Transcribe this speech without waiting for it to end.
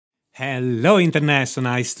Hello Internet, so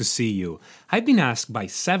nice to see you. I've been asked by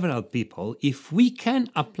several people if we can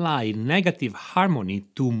apply negative harmony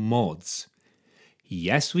to modes.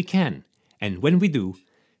 Yes, we can. And when we do,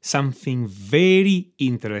 something very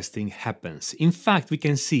interesting happens. In fact, we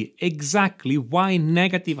can see exactly why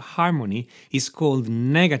negative harmony is called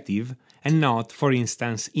negative and not, for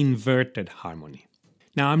instance, inverted harmony.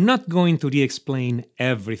 Now, I'm not going to re-explain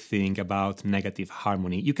everything about negative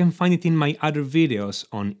harmony. You can find it in my other videos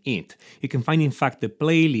on it. You can find, in fact, the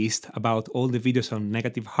playlist about all the videos on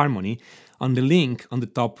negative harmony on the link on the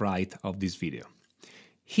top right of this video.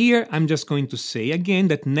 Here, I'm just going to say again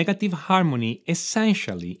that negative harmony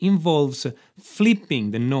essentially involves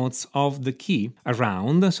flipping the notes of the key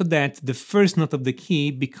around so that the first note of the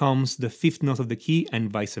key becomes the fifth note of the key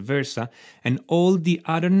and vice versa, and all the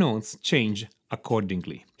other notes change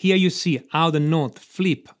accordingly. Here you see how the note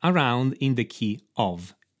flip around in the key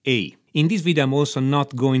of A. In this video I'm also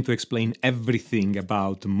not going to explain everything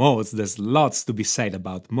about modes, there's lots to be said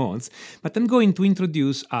about modes, but I'm going to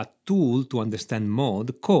introduce a tool to understand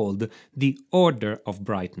mode called the order of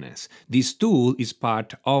brightness. This tool is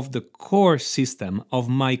part of the core system of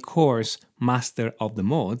my course Master of the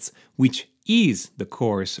Modes, which is the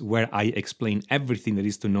course where I explain everything there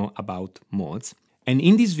is to know about modes. And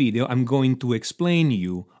in this video, I'm going to explain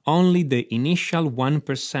you only the initial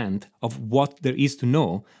 1% of what there is to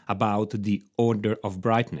know about the order of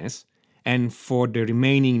brightness, and for the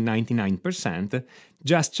remaining 99%,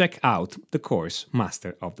 just check out the course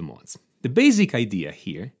Master of the Modes. The basic idea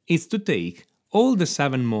here is to take all the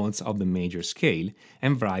 7 modes of the major scale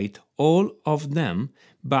and write all of them,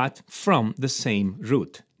 but from the same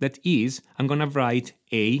root. That is, I'm gonna write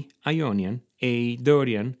A Ionian, A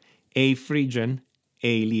Dorian, A Phrygian,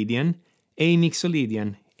 A Lydian, A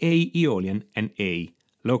Mixolydian, A Aeolian, and A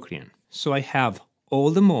Locrian. So I have all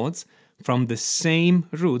the modes from the same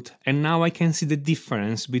root, and now I can see the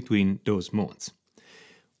difference between those modes.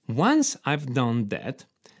 Once I've done that,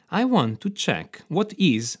 I want to check what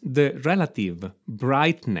is the relative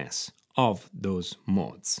brightness of those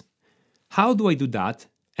modes. How do I do that,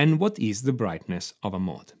 and what is the brightness of a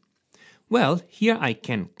mode? Well, here I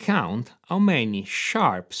can count how many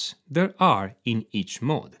sharps there are in each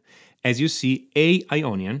mode. As you see, A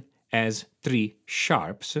Ionian has 3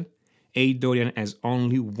 sharps, A Dorian has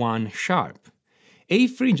only 1 sharp. A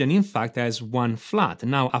Phrygian, in fact, has 1 flat.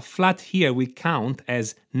 Now, a flat here we count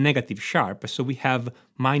as negative sharp, so we have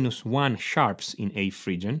 -1 sharps in A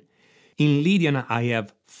Phrygian. In Lydian, I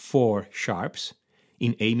have 4 sharps.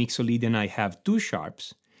 In A Mixolydian, I have 2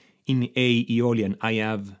 sharps. In A Aeolian, I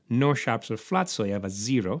have no sharps or flats, so I have a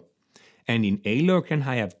 0. And in A Locrian,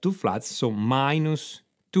 I have 2 flats, so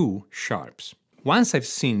 -2 sharps. Once I've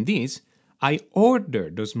seen this, I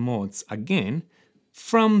order those modes again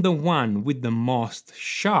from the one with the most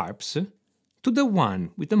sharps to the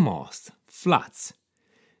one with the most flats.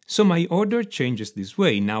 So my order changes this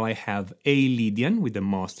way. Now I have A Lydian with the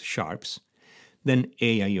most sharps, then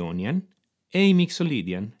A Ionian, A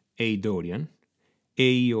Mixolydian, A Dorian,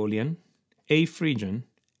 A Aeolian, A Phrygian,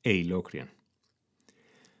 A Locrian.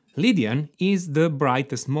 Lydian is the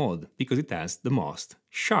brightest mode because it has the most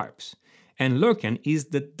sharps, and Locrian is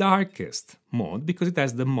the darkest mode because it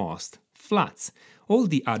has the most flats. All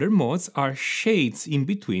the other modes are shades in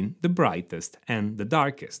between the brightest and the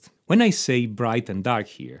darkest. When I say bright and dark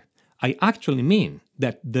here, I actually mean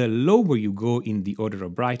that the lower you go in the order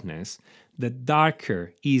of brightness, the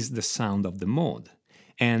darker is the sound of the mode.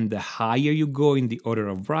 And the higher you go in the order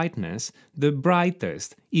of brightness, the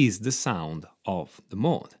brightest is the sound of the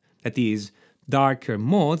mode. That is, darker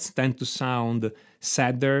modes tend to sound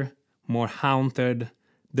sadder, more haunted,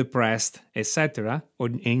 depressed, etc., or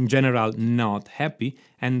in general not happy,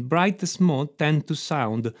 and brightest modes tend to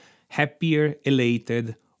sound happier,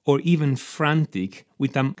 elated, or even frantic,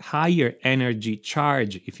 with a higher energy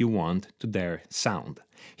charge, if you want, to their sound.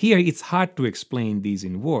 Here it's hard to explain these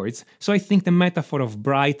in words, so I think the metaphor of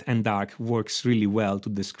bright and dark works really well to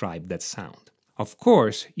describe that sound. Of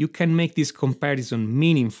course, you can make this comparison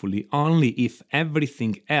meaningfully only if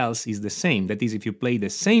everything else is the same. That is, if you play the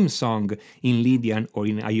same song in Lydian or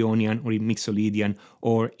in Ionian or in Mixolydian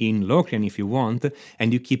or in Locrian if you want,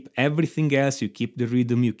 and you keep everything else, you keep the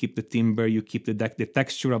rhythm, you keep the timbre, you keep the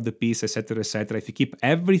texture of the piece, etc., etc. If you keep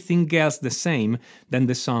everything else the same, then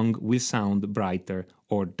the song will sound brighter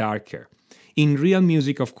or darker. In real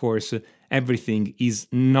music, of course, everything is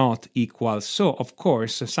not equal. So, of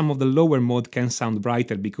course, some of the lower mode can sound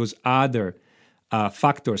brighter because other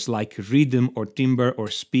factors like rhythm or timbre or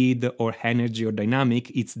speed or energy or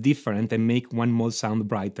dynamic, it's different and make one mode sound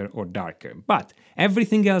brighter or darker. But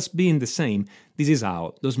everything else being the same, this is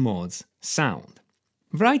how those modes sound.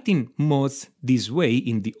 Writing modes this way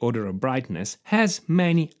in the order of brightness has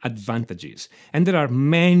many advantages, and there are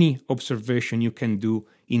many observations you can do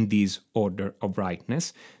in this order of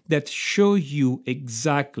brightness that show you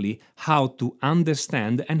exactly how to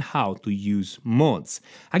understand and how to use modes.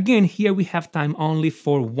 Again, here we have time only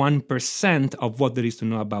for 1% of what there is to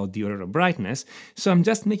know about the order of brightness, so I'm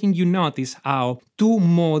just making you notice how two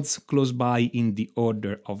modes close by in the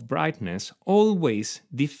order of brightness always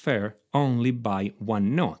differ only by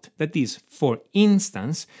one node. That is, for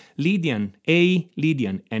instance, Lydian, A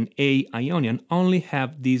Lydian and A Ionian only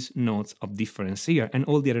have these nodes of difference here, and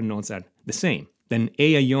all the other nodes are the same. Then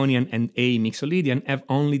A Ionian and A Mixolydian have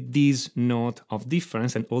only this node of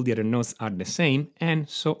difference, and all the other nodes are the same, and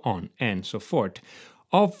so on and so forth.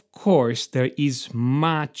 Of course, there is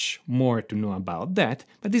much more to know about that,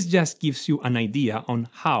 but this just gives you an idea on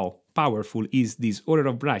how powerful is this order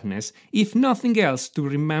of brightness, if nothing else, to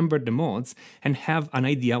remember the modes and have an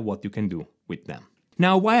idea what you can do with them.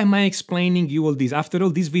 Now, why am I explaining you all this? After all,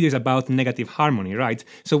 this video is about negative harmony, right?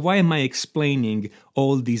 So why am I explaining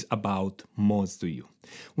all this about modes to you?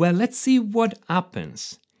 Well, let's see what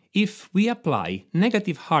happens if we apply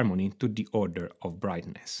negative harmony to the order of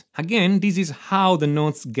brightness. Again, this is how the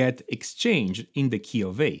notes get exchanged in the key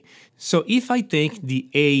of A. So if I take the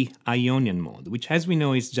A Ionian mode, which as we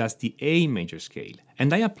know is just the A major scale,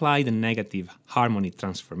 and I apply the negative harmony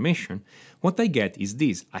transformation, what I get is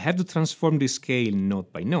this. I have to transform the scale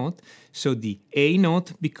note by note, so the A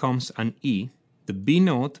note becomes an E, the B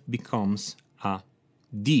note becomes a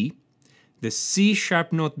D, the C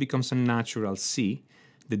sharp note becomes a natural C,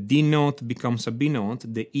 the D note becomes a B note,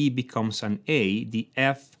 the E becomes an A, the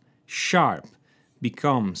F sharp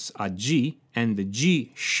becomes a G, and the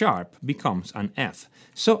G sharp becomes an F.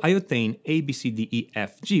 So I obtain A, B, C, D, E,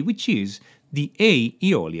 F, G, which is the A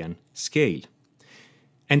Aeolian scale.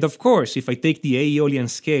 And of course, if I take the A Aeolian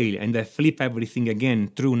scale and I flip everything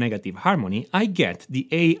again through negative harmony, I get the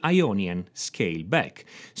A Ionian scale back.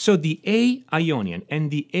 So the A Ionian and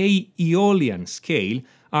the A Aeolian scale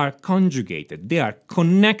are conjugated. They are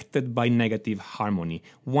connected by negative harmony.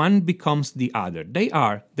 One becomes the other. They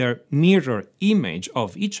are their mirror image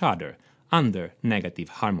of each other under negative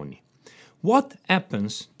harmony. What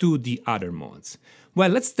happens to the other modes?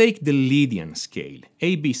 Well, let's take the Lydian scale.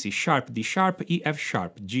 A, B, C sharp, D sharp, E, F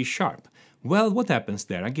sharp, G sharp. Well, what happens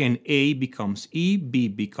there? Again, A becomes E, B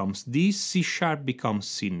becomes D, C sharp becomes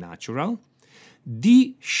C natural.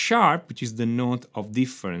 D sharp, which is the note of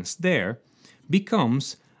difference there,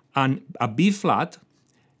 becomes a B flat,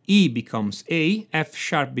 E becomes A, F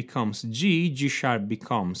sharp becomes G, G sharp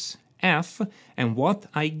becomes F, and what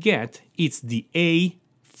I get is the A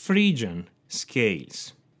Phrygian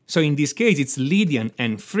scales. So in this case, it's Lydian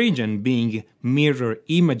and Phrygian being mirror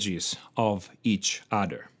images of each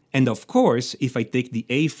other. And of course, if I take the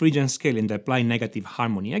A Phrygian scale and apply negative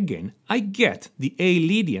harmony again, I get the A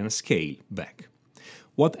Lydian scale back.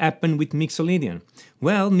 What happened with Mixolydian?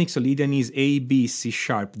 Well, Mixolydian is A, B, C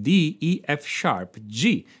sharp, D, E, F sharp,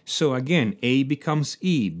 G. So again, A becomes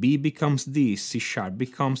E, B becomes D, C sharp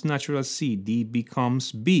becomes natural C, D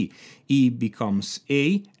becomes B, E becomes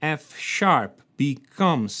A, F sharp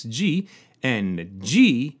becomes G, and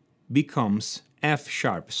G becomes F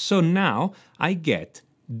sharp. So now I get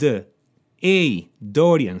the A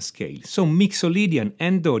Dorian scale. So Mixolydian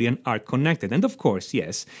and Dorian are connected. And of course,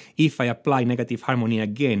 yes, if I apply negative harmony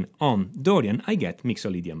again on Dorian, I get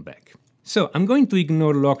Mixolydian back. So I'm going to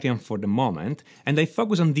ignore Locrian for the moment, and I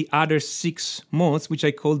focus on the other 6 modes, which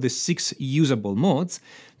I call the 6 usable modes.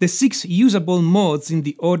 The 6 usable modes in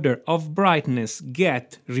the order of brightness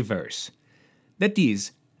get reverse. That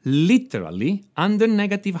is, literally, under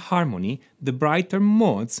negative harmony, the brighter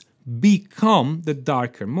modes become the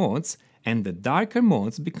darker modes, and the darker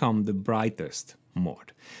modes become the brightest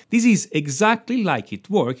mode. This is exactly like it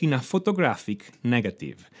works in a photographic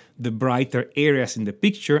negative. The brighter areas in the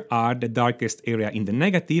picture are the darkest area in the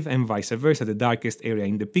negative, and vice versa, the darkest area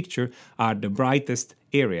in the picture are the brightest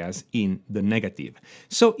areas in the negative.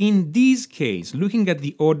 So in this case, looking at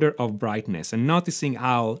the order of brightness and noticing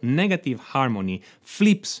how negative harmony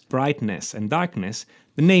flips brightness and darkness,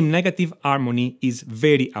 the name negative harmony is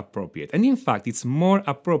very appropriate, and in fact it's more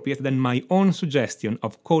appropriate than my own suggestion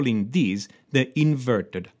of calling this the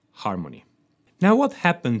inverted harmony. Now what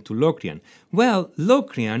happened to Locrian? Well,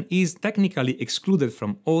 Locrian is technically excluded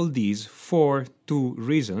from all these for 2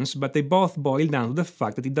 reasons, but they both boil down to the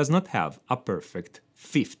fact that it does not have a perfect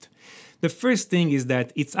fifth. The first thing is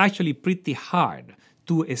that it's actually pretty hard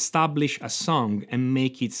to establish a song and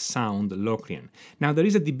make it sound Locrian. Now, there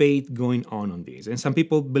is a debate going on this, and some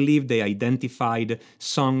people believe they identified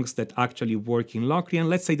songs that actually work in Locrian.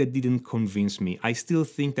 Let's say that didn't convince me. I still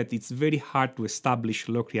think that it's very hard to establish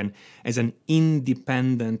Locrian as an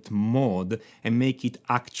independent mode and make it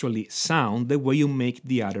actually sound the way you make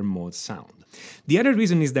the other modes sound. The other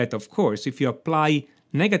reason is that, of course, if you apply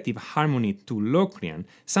negative harmony to Locrian,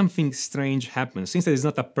 something strange happens. Since there is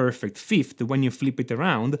not a perfect fifth, when you flip it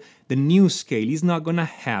around, the new scale is not gonna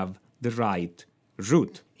have the right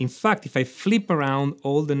root. In fact, if I flip around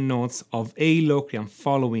all the notes of A Locrian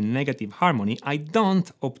following negative harmony, I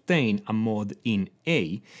don't obtain a mode in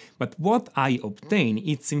A, but what I obtain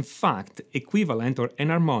is in fact equivalent or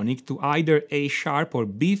enharmonic to either A sharp or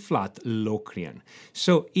B flat Locrian.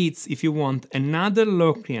 So it's, if you want, another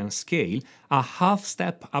Locrian scale, a half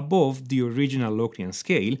step above the original Locrian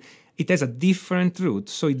scale. It has a different root,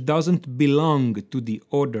 so it doesn't belong to the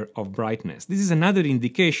order of brightness. This is another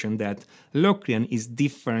indication that Locrian is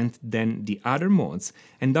different than the other modes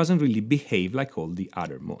and doesn't really behave like all the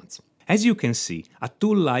other modes. As you can see, a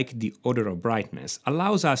tool like the order of brightness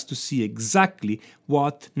allows us to see exactly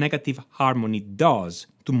what negative harmony does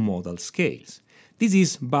to modal scales. This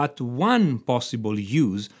is but one possible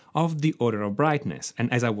use of the order of brightness,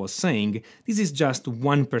 and as I was saying, this is just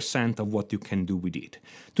 1% of what you can do with it.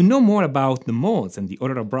 To know more about the modes and the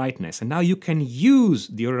order of brightness, and how you can use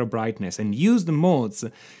the order of brightness and use the modes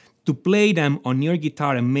to play them on your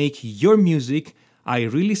guitar and make your music, I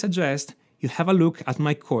really suggest you have a look at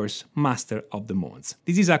my course, Master of the Modes.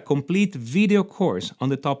 This is a complete video course on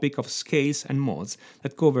the topic of scales and modes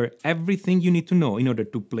that cover everything you need to know in order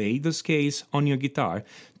to play the scales on your guitar,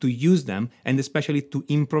 to use them, and especially to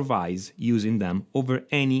improvise using them over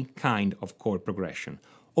any kind of chord progression.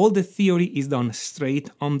 All the theory is done straight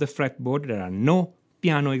on the fretboard. There are no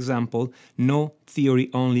piano example, no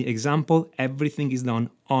theory-only example. Everything is done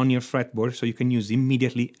on your fretboard, so you can use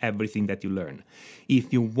immediately everything that you learn.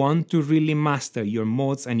 If you want to really master your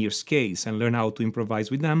modes and your scales and learn how to improvise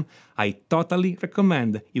with them, I totally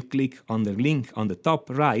recommend you click on the link on the top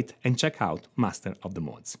right and check out Master of the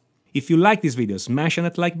Modes. If you like this video, smash on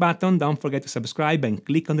that like button, don't forget to subscribe and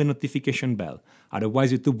click on the notification bell.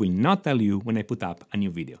 Otherwise, YouTube will not tell you when I put up a new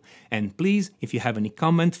video. And please, if you have any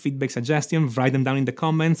comment, feedback, suggestion, write them down in the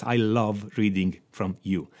comments. I love reading from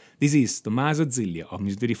you. This is Tommaso Zilio of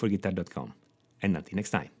musictheoryforguitar.com. And until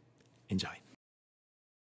next time, enjoy.